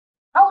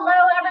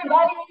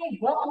everybody.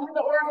 Welcome to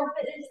the Oracle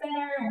Fitness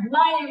Center.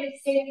 My name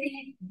is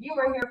Stacy. You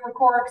are here for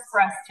Core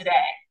Express today.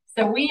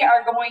 So we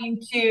are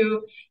going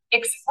to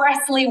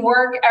expressly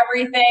work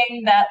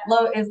everything that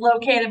is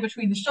located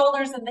between the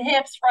shoulders and the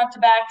hips, front to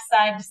back,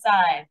 side to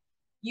side.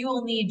 You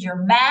will need your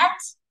mat,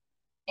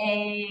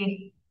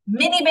 a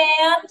mini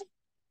band,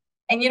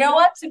 and you know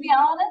what? To be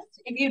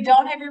honest, if you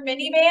don't have your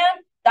mini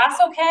band,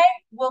 that's okay.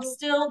 We'll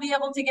still be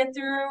able to get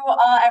through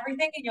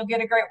everything and you'll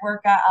get a great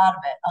workout out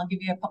of it. I'll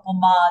give you a couple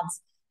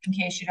mods in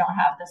case you don't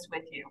have this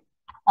with you.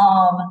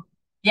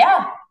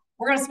 Yeah,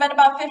 we're going to spend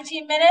about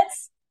 15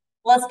 minutes.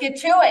 Let's get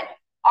to it.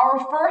 Our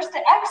first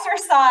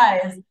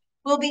exercise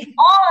will be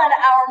on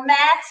our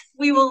mat.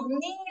 We will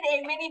need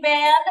a mini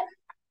band,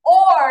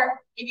 or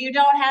if you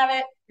don't have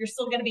it, you're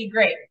still going to be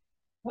great.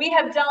 We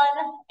have done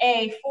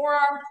a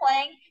forearm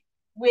plank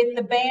with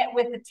the band,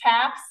 with the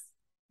taps.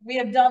 We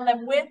have done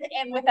them with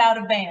and without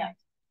a band.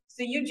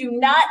 So you do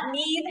not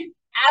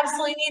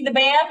absolutely need the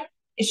band.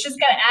 It's just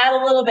going to add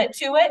a little bit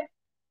to it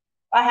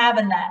by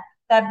having that.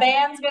 That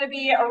band's going to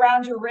be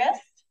around your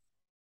wrist.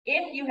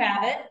 If you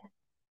have it,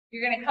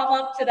 you're going to come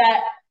up to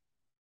that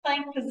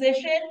plank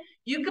position.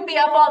 You can be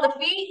up on the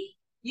feet.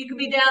 You can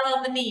be down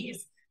on the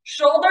knees.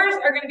 Shoulders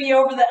are going to be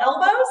over the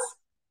elbows.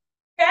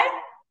 Okay?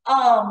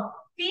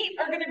 Feet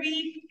are going to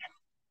be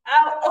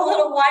out a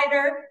little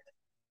wider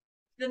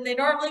than they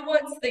normally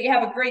would so that you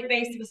have a great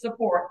base of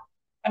support.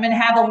 I'm going to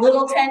have a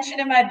little tension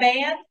in my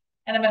band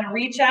and I'm going to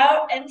reach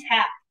out and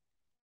tap.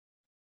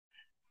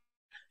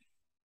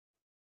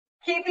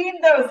 Keeping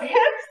those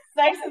hips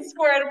nice and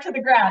squared up to the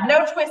ground.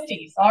 No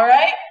twisties, all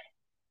right?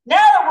 Now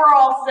that we're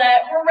all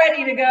set, we're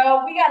ready to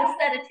go. We got a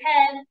set of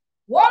 10.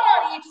 One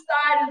on each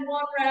side and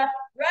one rep.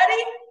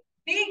 Ready?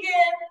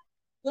 Begin.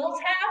 Little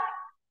tap,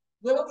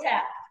 little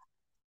tap.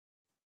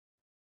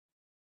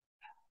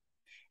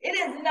 It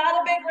is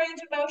not a big range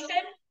of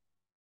motion.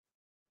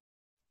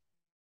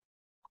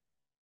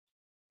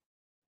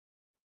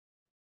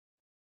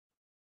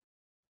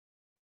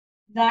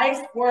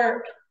 Nice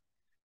work.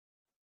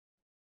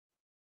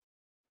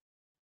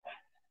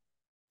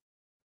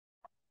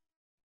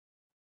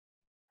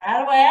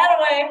 Atta way, atta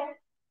way.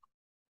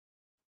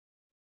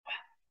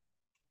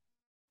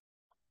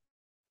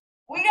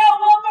 We got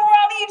one more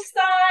on each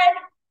side.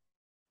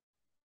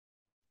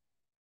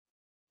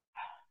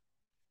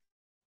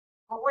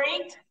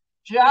 Great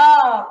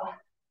job.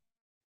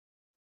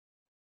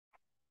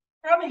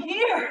 From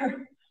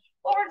here,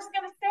 well, we're just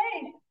going to stay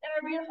in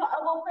our beautiful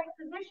elbow plank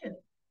position.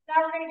 Now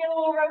we're going to get a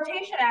little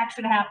rotation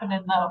action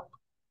happening, though.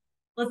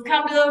 Let's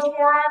come to those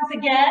forearms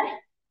again.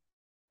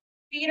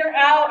 Feet are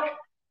out.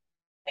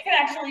 It can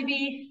actually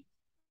be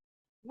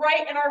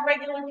right in our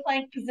regular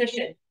plank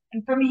position.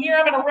 And from here,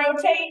 I'm going to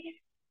rotate.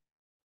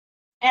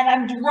 And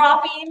I'm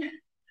dropping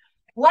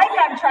like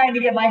I'm trying to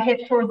get my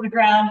hips towards the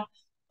ground.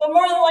 But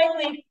more than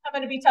likely, I'm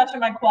going to be touching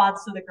my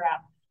quads to the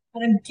ground.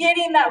 But I'm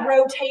getting that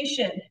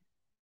rotation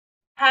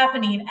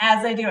happening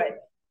as I do it.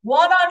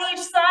 One on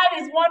each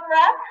side is one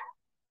rep.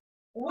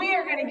 We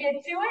are going to get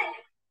to it.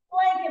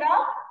 Plank it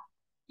up.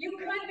 You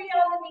could be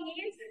on the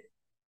knees.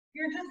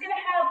 You're just going to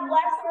have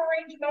less of a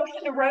range of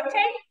motion to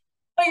rotate,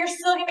 but you're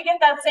still going to get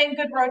that same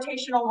good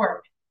rotational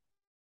work.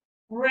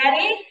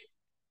 Ready?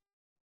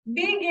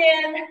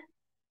 Begin.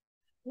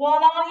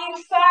 One on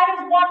each side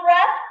is one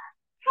rep.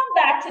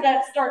 Come back to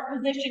that start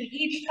position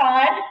each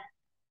time.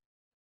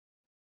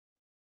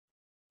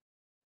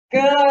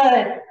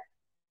 Good.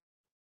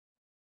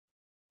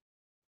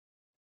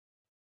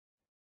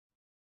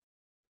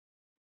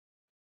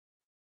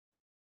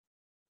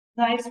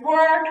 Nice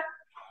work.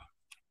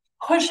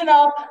 Pushing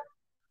up,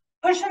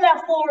 pushing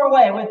that floor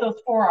away with those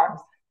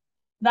forearms.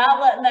 Not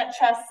letting that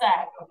chest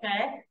sag,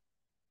 okay?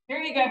 Here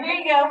you go, here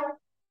you go.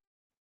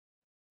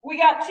 We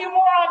got two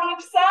more on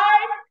each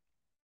side.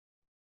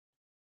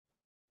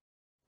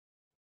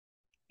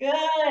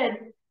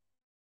 Good.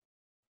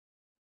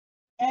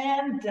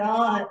 And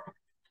done.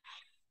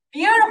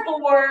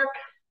 Beautiful work.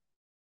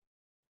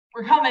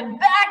 We're coming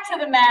back to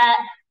the mat.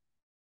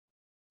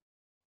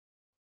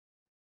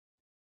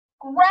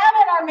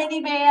 Grabbing our mini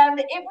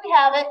band if we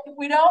have it. If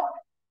we don't,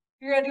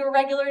 you're going to do a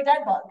regular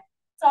dead bug.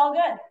 It's all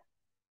good.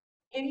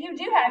 If you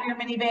do have your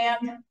mini band,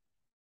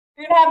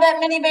 you're going to have that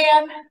mini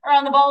band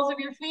around the balls of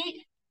your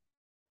feet.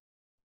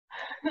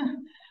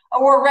 I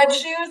wore red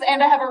shoes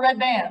and I have a red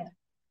band.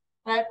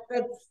 That's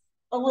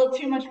a little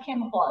too much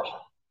camouflage.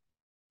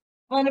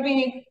 I'm going to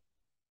be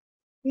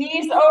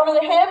knees over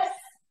the hips,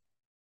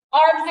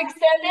 arms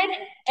extended,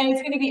 and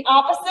it's going to be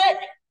opposite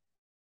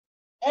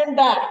and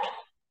back.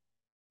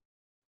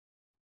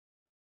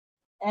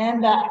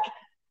 And back.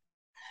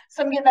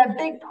 So I'm getting that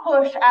big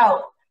push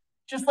out,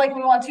 just like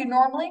we want to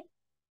normally.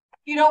 If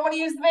you don't want to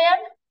use the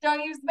band,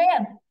 don't use the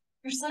band.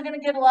 You're still going to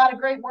get a lot of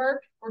great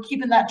work. We're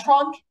keeping that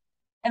trunk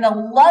in a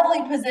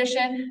lovely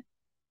position.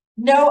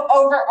 No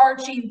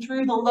overarching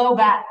through the low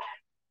back.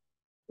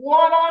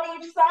 One on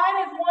each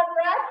side is one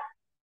rep.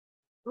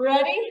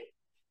 Ready?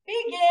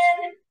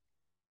 Begin.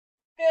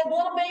 Good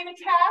little baby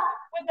tap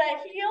with that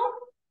heel.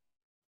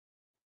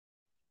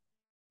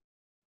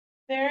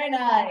 Very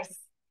nice.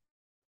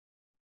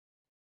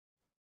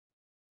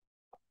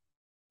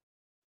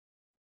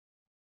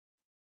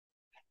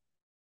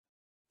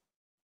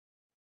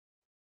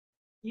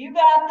 You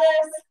got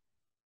this.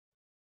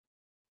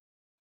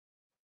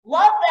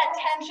 Love that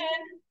tension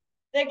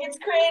that gets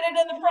created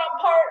in the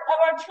front part of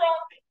our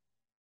trunk.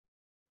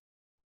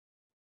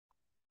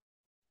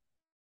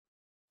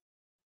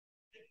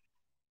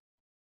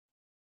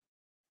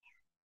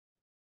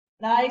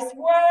 Nice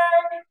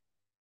work.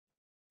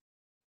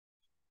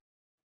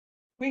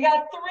 We got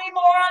 3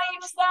 more on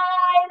each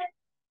side.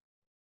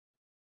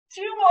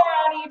 2 more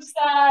on each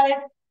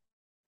side.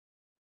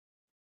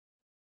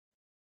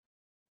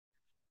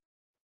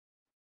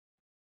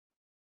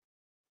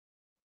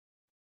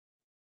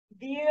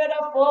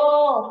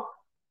 Beautiful.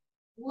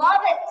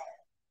 Love it.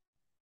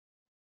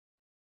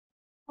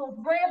 Let's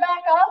bring it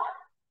back up.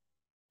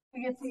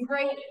 We get some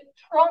great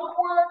trunk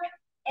work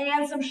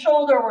and some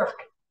shoulder work.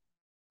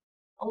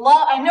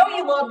 I know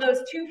you love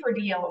those 2 for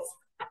deals.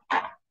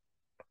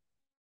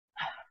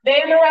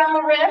 Band around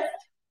the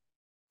wrist,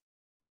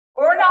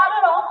 or not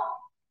at all.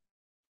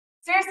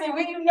 Seriously,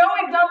 you know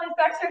we've done this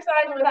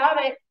exercise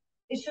without it.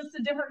 It's just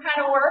a different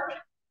kind of work.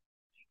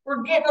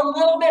 We're getting a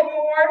little bit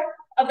more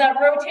of that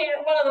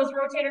rotator, one of those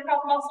rotator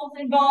cuff muscles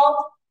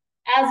involved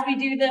as we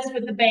do this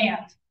with the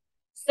band.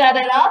 Set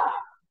it up.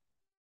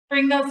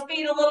 Bring those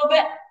feet a little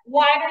bit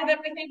wider than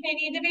we think they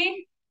need to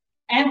be.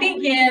 And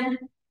begin.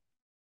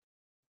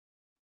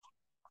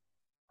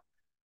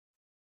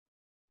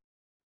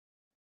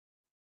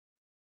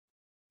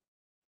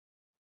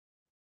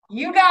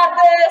 You got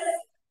this.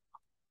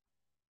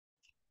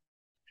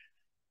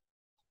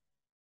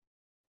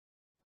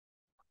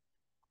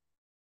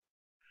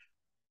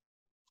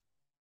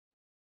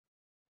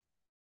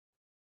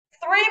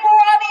 Three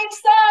more on each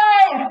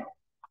side.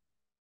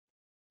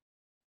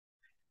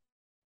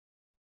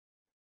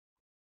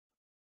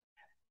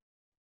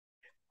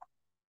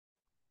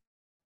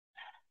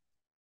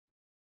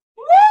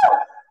 Woo!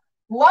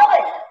 Love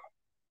it.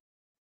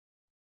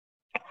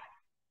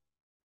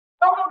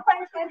 Elbow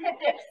planks and hip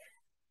dips.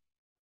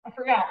 I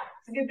forgot.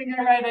 It's a good thing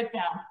I write it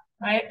down,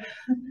 right?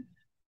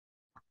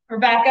 We're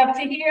back up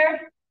to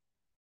here.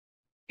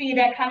 Feet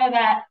at kind of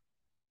that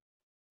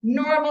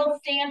normal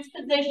stance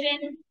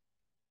position.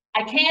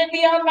 I can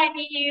be on my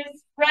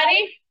knees.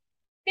 Ready?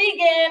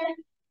 Begin.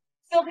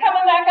 Still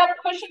coming back up,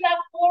 pushing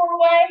that floor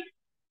away.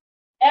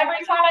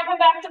 Every time I come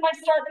back to my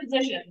start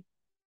position.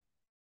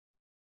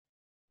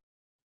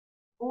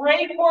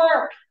 Great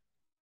work.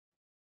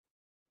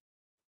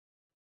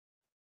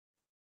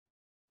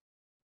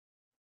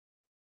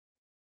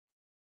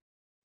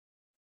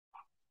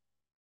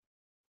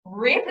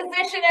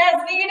 Reposition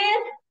as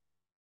needed.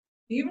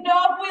 You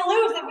know if we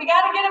lose it, we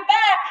got to get it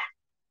back.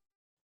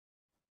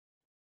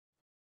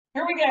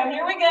 Here we go,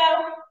 here we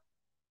go.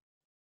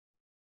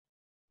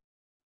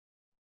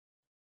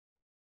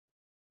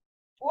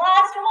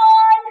 Last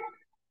one.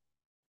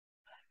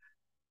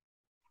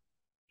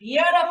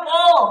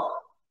 Beautiful.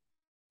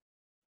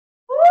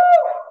 Woo!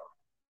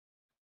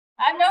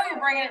 I know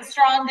you're bringing it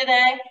strong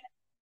today.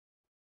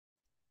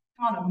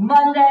 On a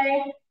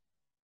Monday,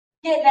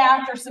 getting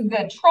after some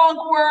good trunk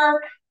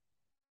work.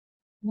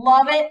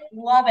 Love it,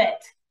 love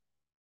it.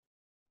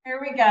 Here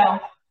we go.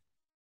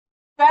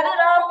 Set it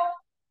up.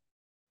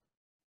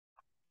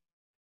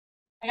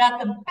 I got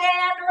the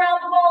band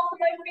around the balls of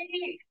my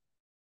feet.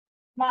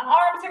 My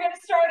arms are going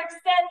to start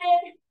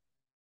extended.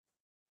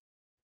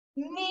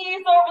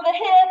 Knees over the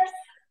hips.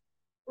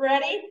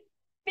 Ready?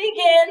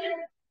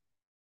 Begin.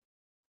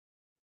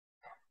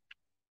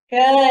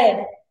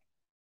 Good.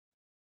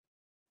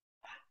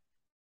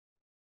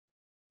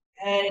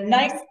 Good.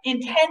 Nice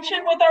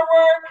intention with our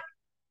work.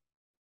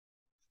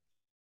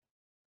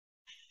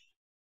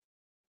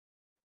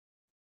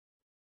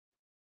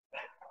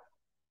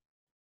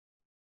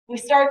 We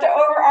start to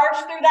overarch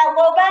through that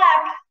low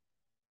back.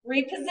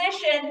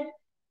 Reposition.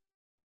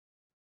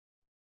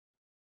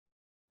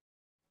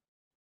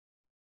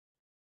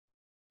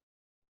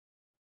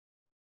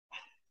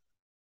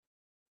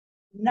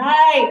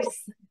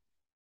 Nice.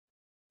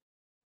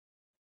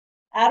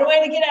 Add a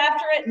way to get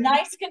after it.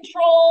 Nice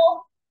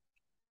control.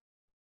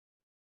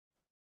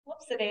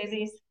 Whoopsie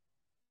daisies.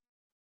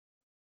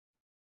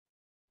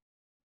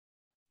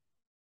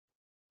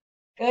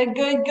 Good,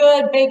 good,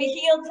 good. Baby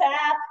heel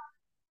tap.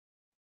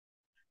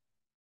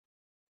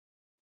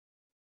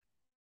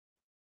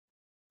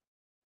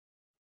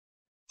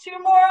 Two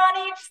more on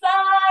each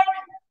side.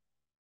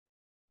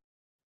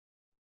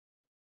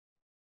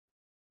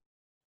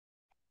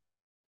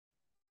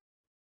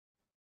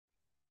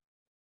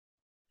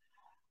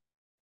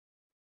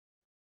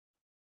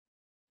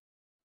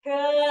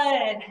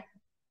 Good.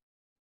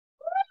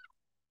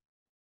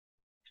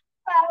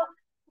 Well,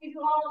 we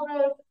do all of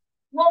those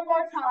one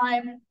more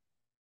time.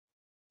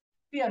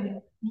 Be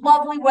a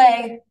lovely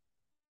way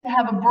to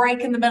have a break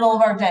in the middle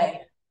of our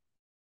day.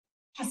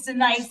 Just a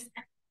nice,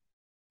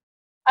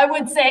 I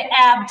would say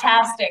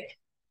abtastic,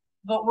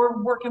 but we're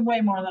working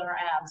way more than our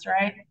abs,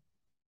 right?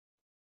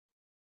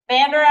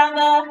 Band around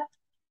the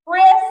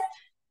wrist.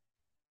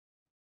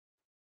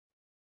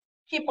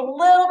 Keep a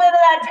little bit of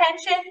that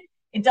tension.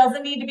 It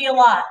doesn't need to be a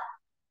lot.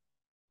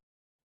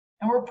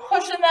 And we're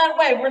pushing that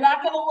away. We're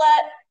not going to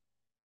let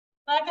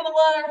Not gonna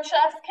let our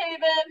chest cave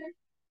in.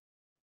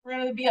 We're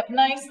gonna be up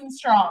nice and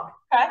strong,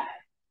 okay?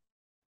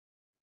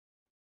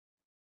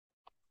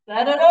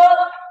 Set it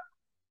up.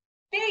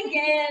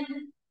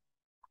 Begin.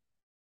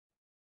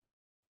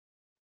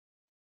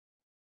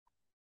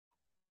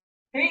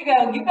 Here you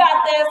go. You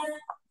got this.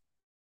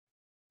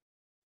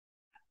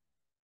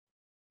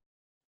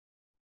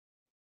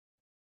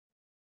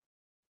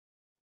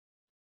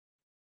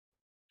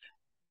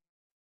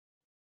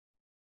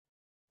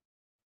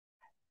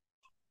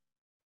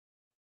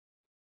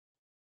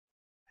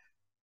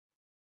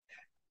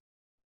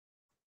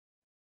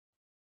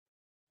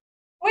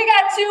 We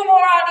got 2 more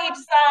on each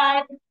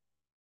side.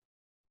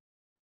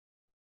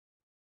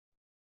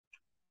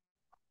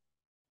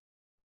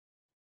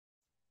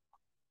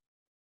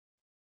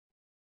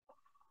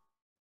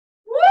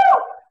 Woo!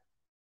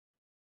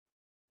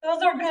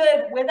 Those are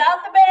good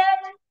without the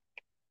band,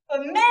 but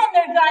man,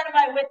 they're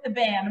dynamite with the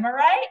band. Am I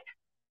right?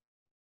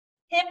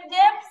 Hip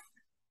dips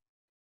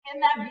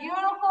and that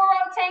beautiful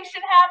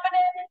rotation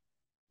happening.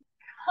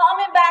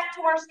 Coming back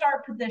to our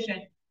start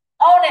position.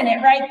 Owning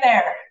it right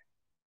there.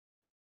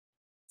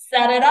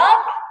 Set it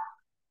up.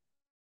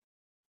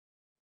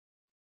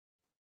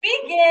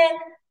 Begin.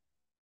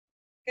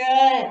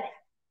 Good.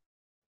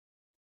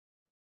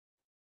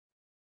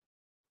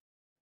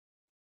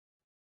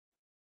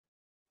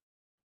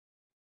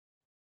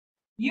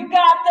 You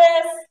got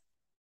this.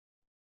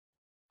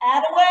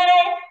 Add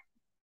away.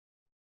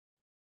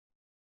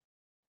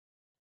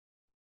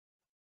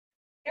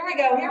 Here we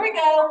go. Here we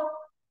go.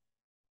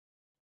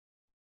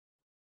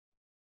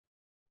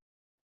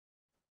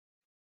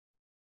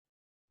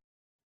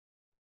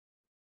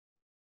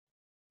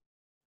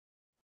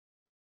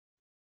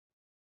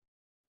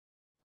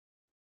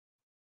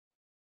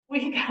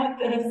 We got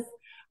this.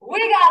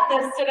 We got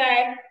this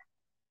today.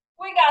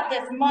 We got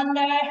this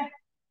Monday.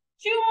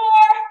 2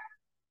 more.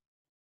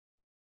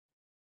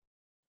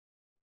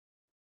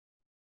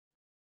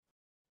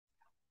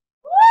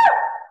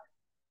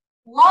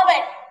 Woo! Love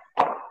it.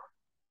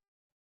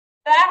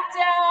 Back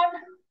down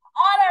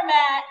on our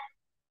mat.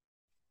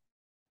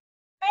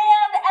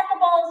 Band at the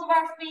balls of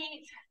our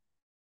feet.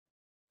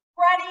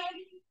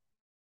 Ready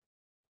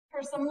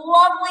for some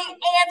lovely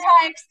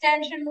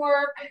anti-extension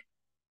work.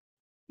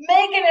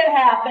 Making it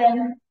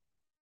happen.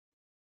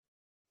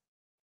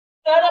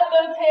 Set up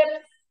those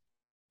hips.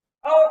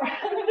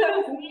 Over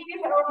those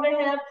knees over the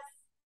hips.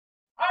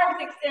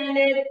 Arms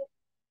extended.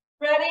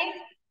 Ready?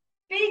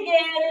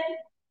 Begin.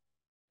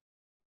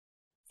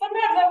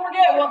 Sometimes I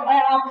forget what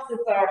my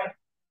opposites are.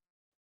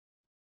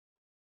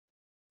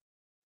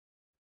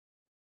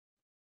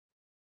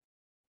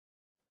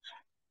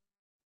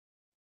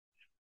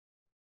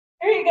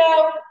 Here you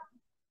go.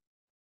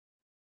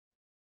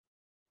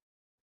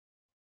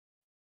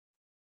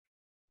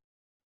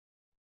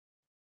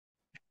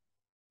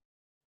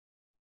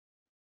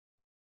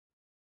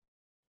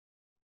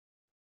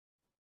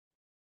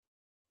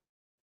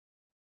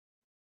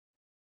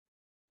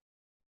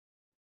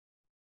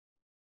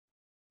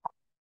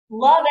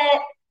 Love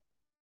it.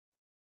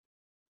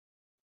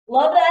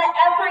 Love that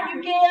effort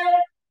you give.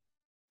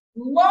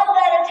 Love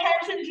that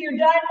attention to your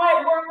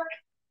dynamite work.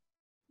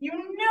 You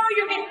know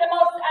you're getting the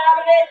most out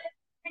of it.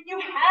 And you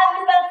have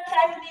the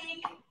best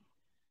technique.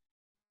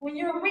 When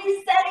you're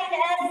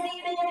resetting as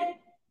needed.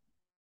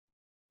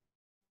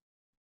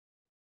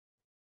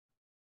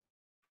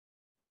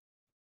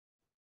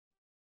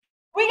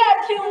 We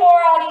got 2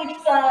 more on each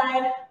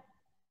side.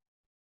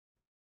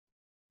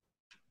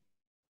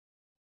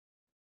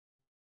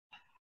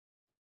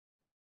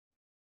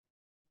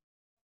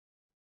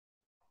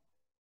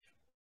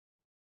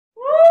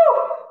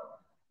 Woo!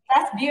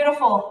 That's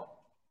beautiful.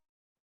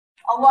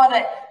 I love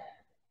it.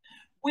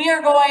 We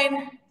are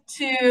going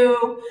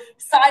to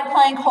side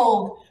plank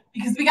hold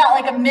because we got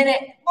like a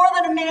minute, more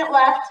than a minute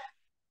left.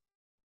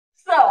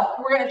 So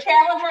we're going to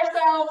challenge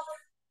ourselves.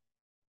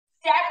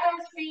 Stack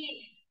those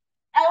feet,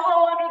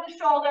 elbow under the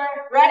shoulder.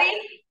 Ready?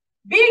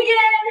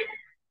 Begin.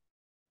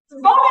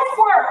 Bonus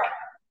work.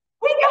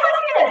 We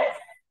got it.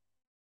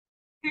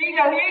 Here you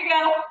go. Here you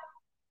go.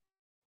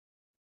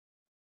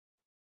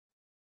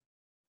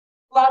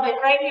 Love it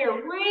right here.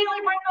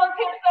 Really bring those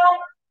hips up.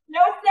 No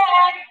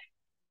sag.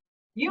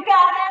 You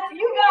got this.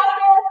 You got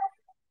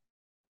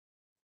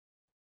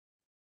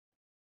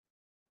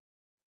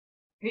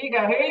this. Here you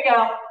go. Here you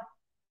go.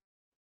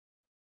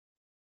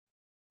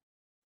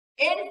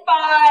 In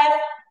 5,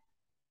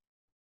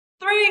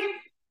 3,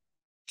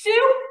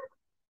 2,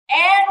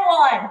 and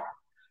 1.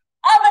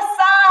 Other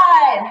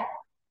side.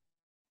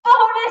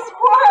 Bonus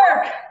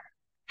work.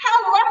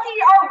 How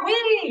lucky are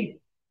we?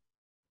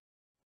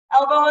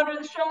 Elbow under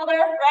the shoulder.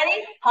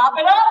 Ready? Pop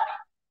it up.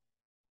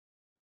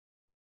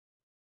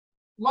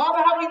 Love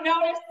how we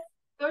notice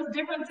those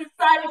differences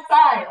side to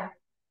side.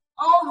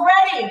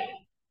 Already,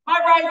 my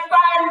right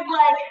side is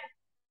like,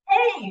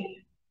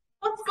 hey,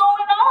 what's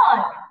going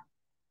on?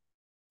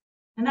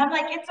 And I'm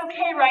like, it's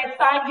okay, right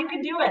side, you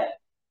can do it.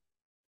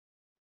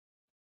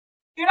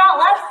 You're not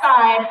left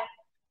side,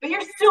 but you're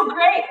still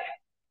great.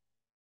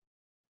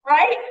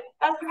 Right?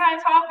 That's the kind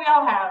of talk we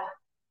all have.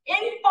 In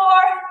 4,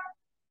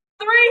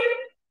 3,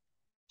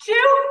 2,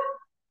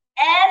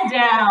 and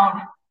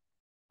down.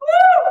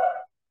 Woo!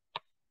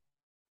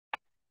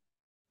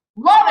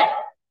 Love it.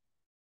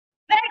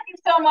 Thank you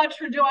so much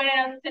for joining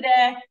us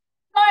today.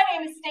 My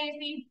name is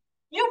Stacy.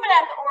 You've been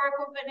at the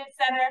Oracle Fitness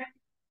Center.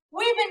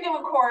 We've been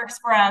doing Core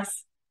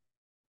Express.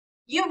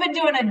 You've been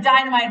doing a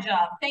dynamite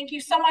job. Thank you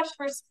so much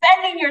for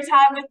spending your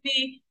time with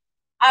me.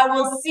 I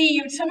will see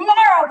you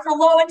tomorrow for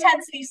low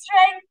intensity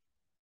strength.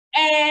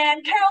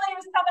 And Caroline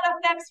is coming up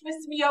next with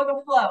some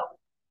yoga flow.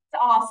 It's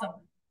awesome.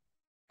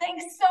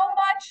 Thanks so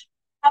much.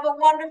 Have a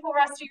wonderful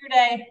rest of your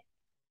day.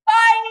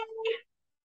 Bye.